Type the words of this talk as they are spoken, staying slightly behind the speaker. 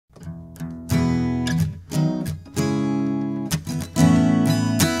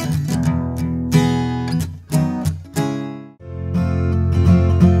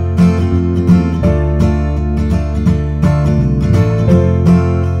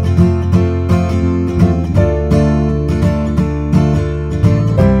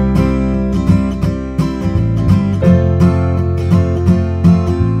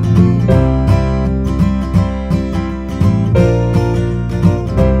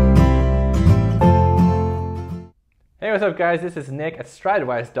Hey, what's up guys? This is Nick at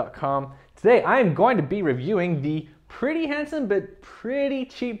stridewise.com. Today I am going to be reviewing the pretty handsome but pretty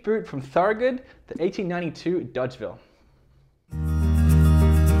cheap boot from Thorogood, the 1892 Dodgeville.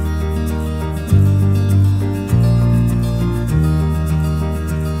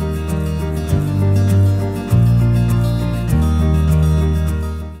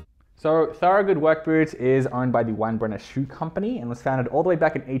 So Thorogood work boots is owned by the Weinbrenner Shoe Company and was founded all the way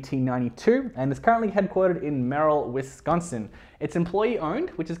back in 1892 and is currently headquartered in Merrill, Wisconsin. It's employee owned,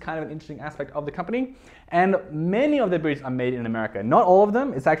 which is kind of an interesting aspect of the company, and many of their boots are made in America. Not all of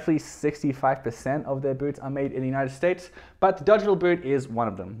them, it's actually 65% of their boots are made in the United States, but the Dodgeville boot is one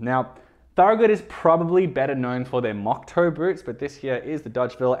of them. Now, Thorogood is probably better known for their moc-toe boots, but this here is the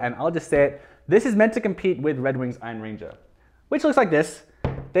Dodgeville, and I'll just say it, this is meant to compete with Red Wing's Iron Ranger, which looks like this.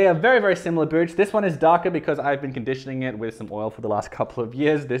 They are very, very similar boots. This one is darker because I've been conditioning it with some oil for the last couple of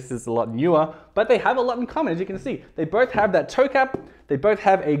years. This is a lot newer, but they have a lot in common, as you can see. They both have that toe cap. They both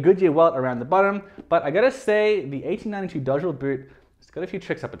have a Goodyear welt around the bottom, but I gotta say, the 1892 Dodgeville boot has got a few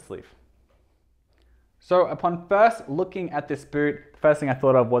tricks up its sleeve. So upon first looking at this boot, the first thing I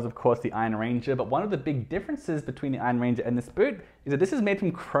thought of was, of course, the Iron Ranger, but one of the big differences between the Iron Ranger and this boot is that this is made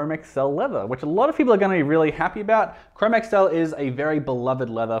from Chromexcel leather, which a lot of people are going to be really happy about. Chromexcel is a very beloved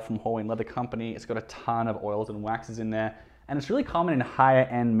leather from Horween Leather Company. It's got a ton of oils and waxes in there, and it's really common in higher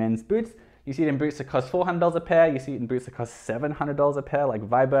end men's boots. You see it in boots that cost $400 a pair, you see it in boots that cost $700 a pair, like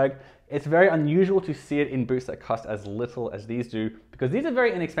Vibram. It's very unusual to see it in boots that cost as little as these do, because these are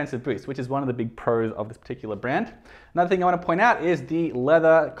very inexpensive boots, which is one of the big pros of this particular brand. Another thing I want to point out is the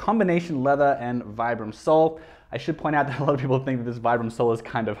leather, combination leather and Vibram sole. I should point out that a lot of people think that this Vibram sole is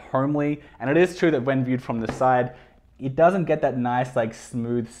kind of homely, and it is true that when viewed from the side, it doesn't get that nice, like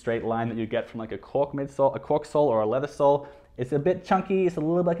smooth, straight line that you get from like a cork sole or a leather sole. It's a bit chunky, it's a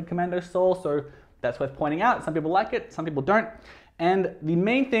little bit like a commando sole, so that's worth pointing out. Some people like it, some people don't. And the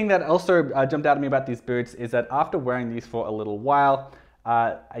main thing that also jumped out at me about these boots is that after wearing these for a little while,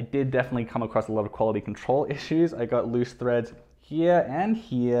 I did definitely come across a lot of quality control issues. I got loose threads here,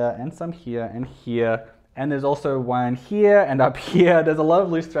 and some here, and here. And there's also one here and up here. There's a lot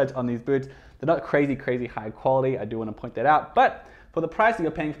of loose threads on these boots. They're not crazy, crazy high quality. I do want to point that out. But for the price that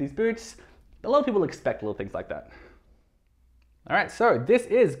you're paying for these boots, a lot of people expect little things like that. All right, so this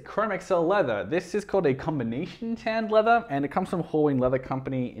is Chromexcel leather. This is called a combination tanned leather, and it comes from Horween Leather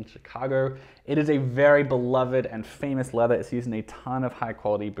Company in Chicago. It is a very beloved and famous leather. It's used in a ton of high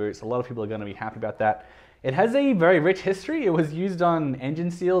quality boots. A lot of people are going to be happy about that. It has a very rich history. It was used on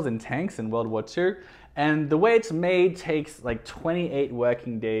engine seals in tanks in World War II. And the way it's made takes like 28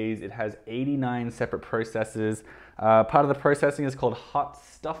 working days. It has 89 separate processes. Part of the processing is called hot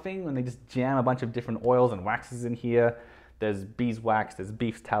stuffing, when they just jam a bunch of different oils and waxes in here. There's beeswax, there's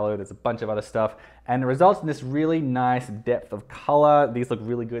beef tallow, there's a bunch of other stuff, and it results in this really nice depth of color. These look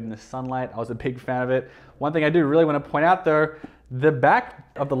really good in the sunlight. I was a big fan of it. One thing I do really want to point out though, the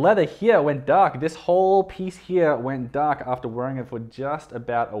back of the leather here went dark. This whole piece here went dark after wearing it for just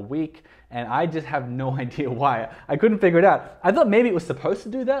about a week, and I just have no idea why. I couldn't figure it out. I thought maybe it was supposed to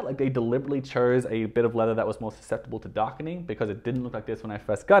do that, like they deliberately chose a bit of leather that was more susceptible to darkening because it didn't look like this when I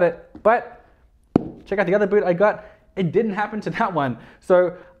first got it. But check out the other boot I got. It didn't happen to that one.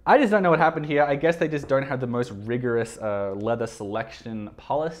 So I just don't know what happened here. I guess they just don't have the most rigorous leather selection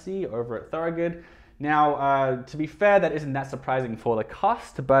policy over at Thorogood. Now, to be fair, that isn't that surprising for the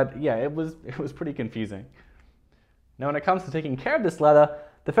cost, but yeah, it was pretty confusing. Now, when it comes to taking care of this leather,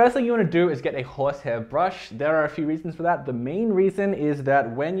 the first thing you want to do is get a horsehair brush. There are a few reasons for that. The main reason is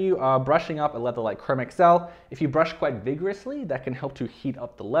that when you are brushing up a leather like Chromexcel, if you brush quite vigorously, that can help to heat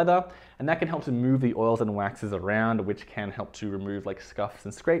up the leather, and that can help to move the oils and waxes around, which can help to remove like scuffs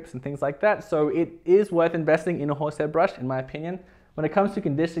and scrapes and things like that. So it is worth investing in a horsehair brush, in my opinion. When it comes to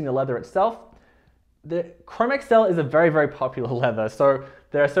conditioning the leather itself, the Chromexcel is a very, very popular leather. So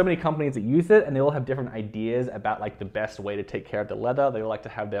there are so many companies that use it, and they all have different ideas about like the best way to take care of the leather. They all like to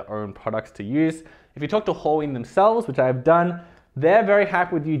have their own products to use. If you talk to Horween themselves, which I have done, they're very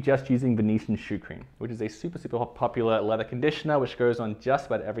happy with you just using Venetian shoe cream, which is a super, super popular leather conditioner, which goes on just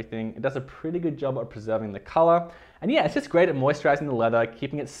about everything. It does a pretty good job of preserving the color. And yeah, it's just great at moisturizing the leather,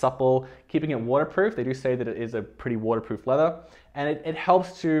 keeping it supple, keeping it waterproof. They do say that it is a pretty waterproof leather, and it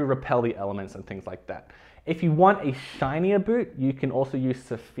helps to repel the elements and things like that. If you want a shinier boot, you can also use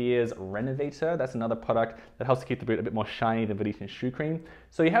Saphir's Renovator. That's another product that helps to keep the boot a bit more shiny than Venetian shoe cream.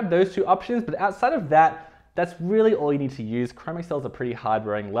 So you have those two options, but outside of that, that's really all you need to use. Chromexcel is a pretty hard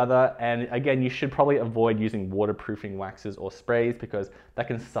wearing leather, and again, you should probably avoid using waterproofing waxes or sprays because that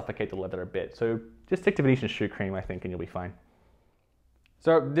can suffocate the leather a bit. So just stick to Venetian shoe cream, I think, and you'll be fine.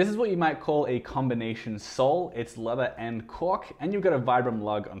 So this is what you might call a combination sole. It's leather and cork, and you've got a Vibram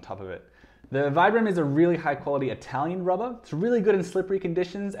lug on top of it. The Vibram is a really high quality Italian rubber. It's really good in slippery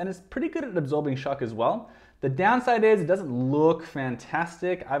conditions, and it's pretty good at absorbing shock as well. The downside is it doesn't look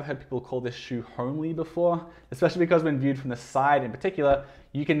fantastic. I've heard people call this shoe homely before, especially because when viewed from the side in particular,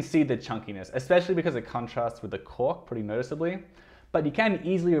 you can see the chunkiness, especially because it contrasts with the cork pretty noticeably. But you can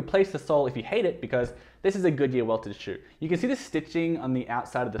easily replace the sole if you hate it, because this is a Goodyear welted shoe. You can see the stitching on the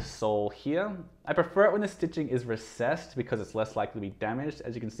outside of the sole here. I prefer it when the stitching is recessed because it's less likely to be damaged.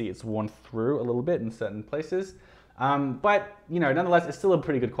 As you can see, it's worn through a little bit in certain places. But nonetheless, it's still a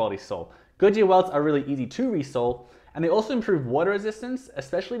pretty good quality sole. Goodyear welts are really easy to resole, and they also improve water resistance,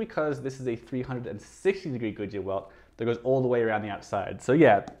 especially because this is a 360-degree Goodyear welt that goes all the way around the outside. So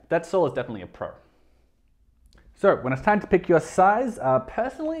yeah, that sole is definitely a pro. So when it's time to pick your size,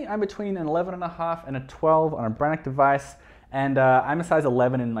 personally, I'm between an 11.5 and a 12 on a Brannock device, and I'm a size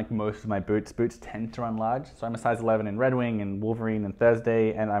 11 in like most of my boots. Boots tend to run large, so I'm a size 11 in Red Wing and Wolverine and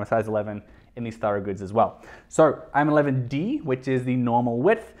Thursday, and I'm a size 11 in these Thorogoods as well. So I'm 11D, which is the normal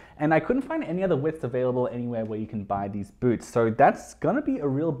width, and I couldn't find any other widths available anywhere where you can buy these boots. So that's gonna be a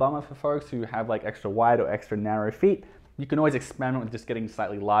real bummer for folks who have like extra wide or extra narrow feet. You can always experiment with just getting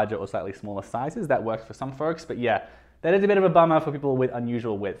slightly larger or slightly smaller sizes. That works for some folks, but yeah, that is a bit of a bummer for people with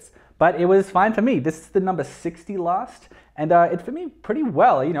unusual widths. But it was fine for me. This is the number 60 last, and it fit me pretty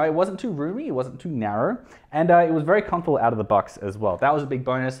well. It wasn't too roomy, it wasn't too narrow, and it was very comfortable out of the box as well. That was a big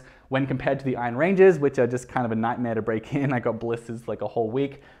bonus when compared to the Iron Ranges, which are just kind of a nightmare to break in. I got blisters like a whole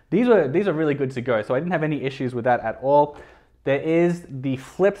week. These are really good to go, so I didn't have any issues with that at all. There is the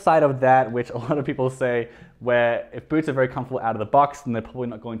flip side of that, which a lot of people say, where if boots are very comfortable out of the box, then they're probably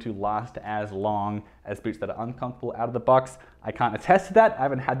not going to last as long as boots that are uncomfortable out of the box. I can't attest to that. I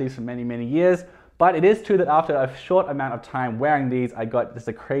haven't had these for many, many years, but it is true that after a short amount of time wearing these, I got just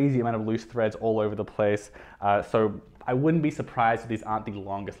a crazy amount of loose threads all over the place. So I wouldn't be surprised if these aren't the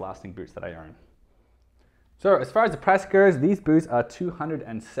longest lasting boots that I own. So as far as the price goes, these boots are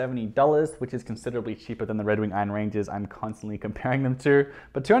 $270, which is considerably cheaper than the Red Wing Iron Ranges I'm constantly comparing them to.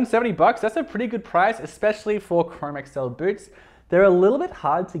 But 270 bucks, that's a pretty good price, especially for Chromexcel boots. They're a little bit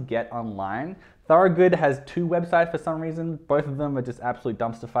hard to get online. Thorogood has two websites for some reason. Both of them are just absolute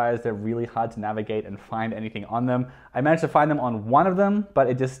dumpster fires. They're really hard to navigate and find anything on them. I managed to find them on one of them, but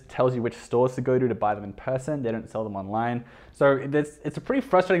it just tells you which stores to go to buy them in person. They don't sell them online. So it's a pretty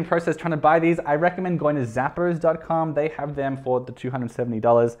frustrating process trying to buy these. I recommend going to zappos.com. They have them for the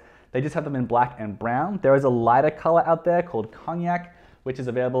 $270. They just have them in black and brown. There is a lighter color out there called Cognac, which is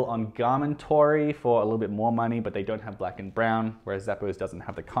available on Garmentory for a little bit more money, but they don't have black and brown, whereas Zappos doesn't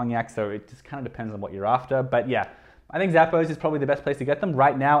have the Cognac, so it just kind of depends on what you're after. But yeah, I think Zappos is probably the best place to get them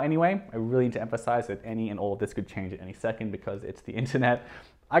right now anyway. I really need to emphasize that any and all of this could change at any second because it's the internet.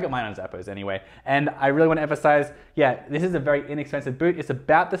 I got mine on Zappos anyway, and I really want to emphasize, yeah, this is a very inexpensive boot. It's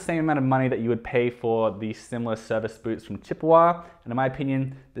about the same amount of money that you would pay for the similar service boots from Chippewa, and in my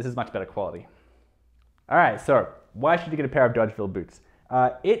opinion, this is much better quality. All right, so why should you get a pair of Dodgeville boots?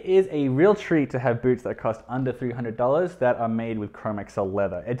 It is a real treat to have boots that cost under $300 that are made with Chromexcel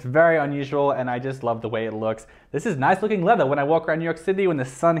leather. It's very unusual, and I just love the way it looks. This is nice looking leather. When I walk around New York City, when the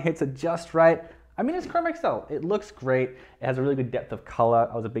sun hits it just right, I mean, it's Chromexcel. It looks great. It has a really good depth of color.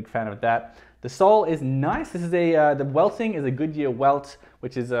 I was a big fan of that. The sole is nice. This is the welting is a Goodyear welt,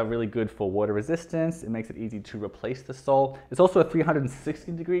 which is really good for water resistance. It makes it easy to replace the sole. It's also a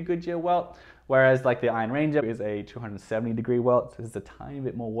 360-degree Goodyear welt, whereas like the Iron Ranger is a 270-degree welt, so it's a tiny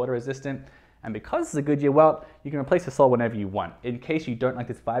bit more water resistant. And because it's a Goodyear welt, you can replace the sole whenever you want. In case you don't like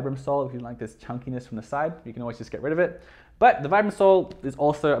this Vibram sole, if you don't like this chunkiness from the side, you can always just get rid of it. But the Vibram sole is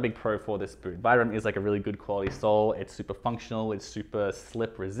also a big pro for this boot. Vibram is like a really good quality sole. It's super functional, it's super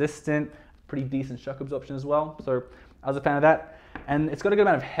slip resistant, pretty decent shock absorption as well. So I was a fan of that. And it's got a good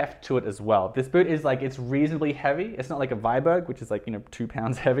amount of heft to it as well. This boot is like, it's reasonably heavy. It's not like a Viberg, which is like, 2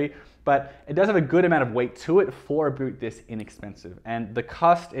 pounds heavy, but it does have a good amount of weight to it for a boot this inexpensive. And the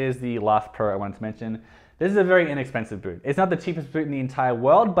cost is the last pro I wanted to mention. This is a very inexpensive boot. It's not the cheapest boot in the entire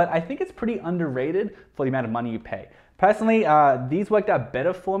world, but I think it's pretty underrated for the amount of money you pay. Personally, these worked out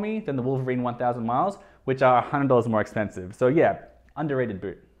better for me than the Wolverine 1000 miles, which are $100 more expensive. So yeah, underrated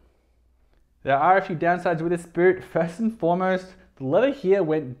boot. There are a few downsides with this boot. First and foremost, the leather here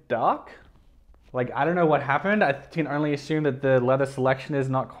went dark. Like, I don't know what happened. I can only assume that the leather selection is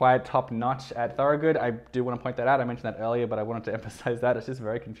not quite top notch at Thorogood. I do want to point that out. I mentioned that earlier, but I wanted to emphasize that. It's just a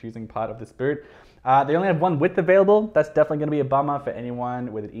very confusing part of this boot. They only have one width available. That's definitely going to be a bummer for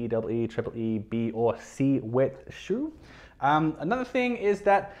anyone with an E, EE, triple E, B, or C width shoe. Another thing is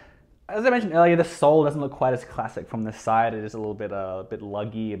that As I mentioned earlier, the sole doesn't look quite as classic from the side. It is a little bit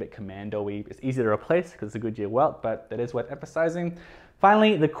luggy, a bit commando-y. It's easy to replace because it's a Goodyear welt, but that is worth emphasizing.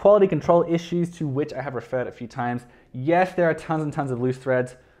 Finally, the quality control issues to which I have referred a few times. Yes, there are tons and tons of loose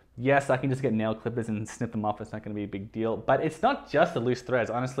threads. Yes, I can just get nail clippers and snip them off. It's not going to be a big deal. But it's not just the loose threads,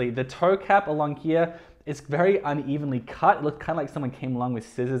 honestly. The toe cap along here is very unevenly cut. It looks kind of like someone came along with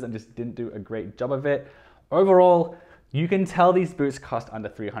scissors and just didn't do a great job of it. Overall, you can tell these boots cost under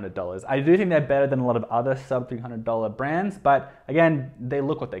 $300. I do think they're better than a lot of other sub $300 brands, but again, they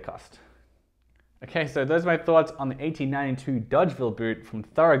look what they cost. Okay, so those are my thoughts on the 1892 Dodgeville boot from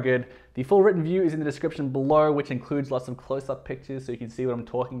Thorogood. The full written review is in the description below, which includes lots of close-up pictures so you can see what I'm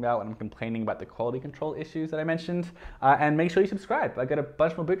talking about when I'm complaining about the quality control issues that I mentioned. And make sure you subscribe. I've got a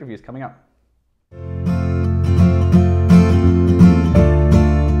bunch more boot reviews coming up.